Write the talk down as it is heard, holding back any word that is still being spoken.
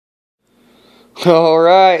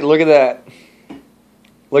Alright, look at that.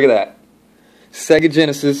 Look at that. SEGA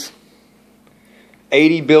Genesis.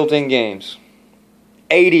 80 built-in games.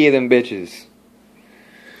 80 of them bitches.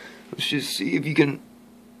 Let's just see if you can...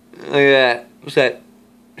 Look at that. What's that?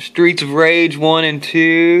 Streets of Rage 1 and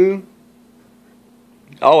 2.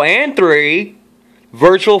 Oh, and 3.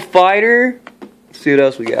 Virtual Fighter. Let's see what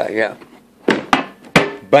else we got. Yeah.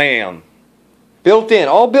 Bam. Built in.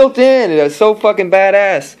 All built in. It's so fucking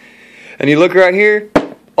badass. And you look right here.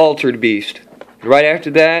 Altered Beast. Right after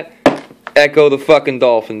that, Echo the fucking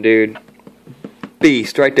Dolphin, dude.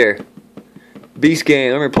 Beast, right there. Beast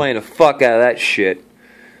game. I remember playing the fuck out of that shit.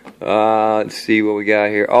 Let's see what we got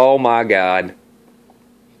here. Oh my god.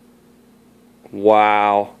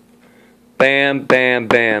 Wow. Bam, bam,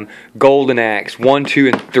 bam. Golden Axe. 1, 2,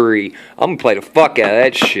 and 3. I'm gonna play the fuck out of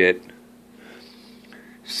that shit.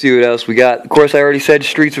 See what else we got. Of course, I already said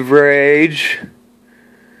Streets of Rage.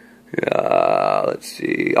 Let's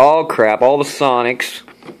see. Oh crap. All the Sonics.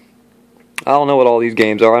 I don't know what all these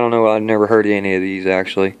games are. I don't know. I've never heard of any of these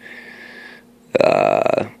actually.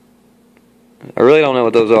 I really don't know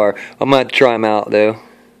what those are. I'm gonna have to try them out though.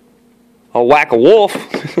 Oh, Whack-A-Wolf.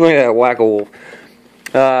 Look at that Whack-A-Wolf.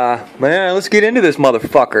 Man, let's get into this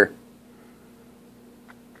motherfucker.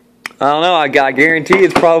 I don't know. I guarantee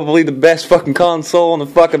it's probably the best fucking console on the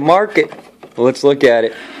fucking market. Well, let's look at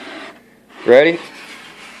it. Ready?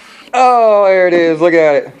 Oh, there it is. Look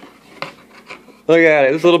at it. Look at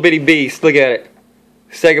it. This little bitty beast. Look at it.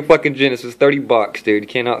 SEGA fucking Genesis. $30, dude. You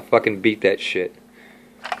cannot fucking beat that shit.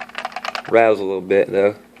 Rattles a little bit,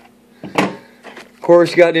 though. Of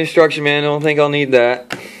course, you got the instruction manual. I don't think I'll need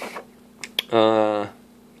that.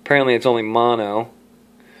 Apparently, it's only mono.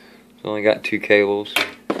 It's only got 2 cables.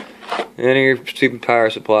 And your super power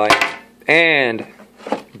supply. And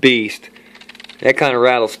Beast. That kind of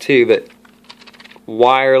rattles too, but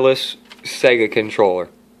wireless SEGA controller.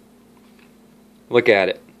 Look at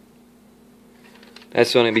it.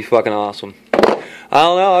 That's going to be fucking awesome. I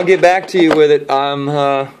don't know. I'll get back to you with it.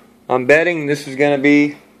 I'm betting this is going to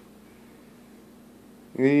be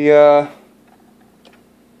the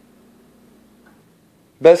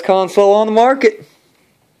best console on the market.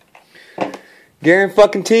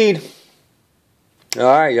 Guaranteed.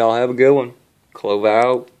 Alright, y'all have a good one. Clove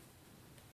out.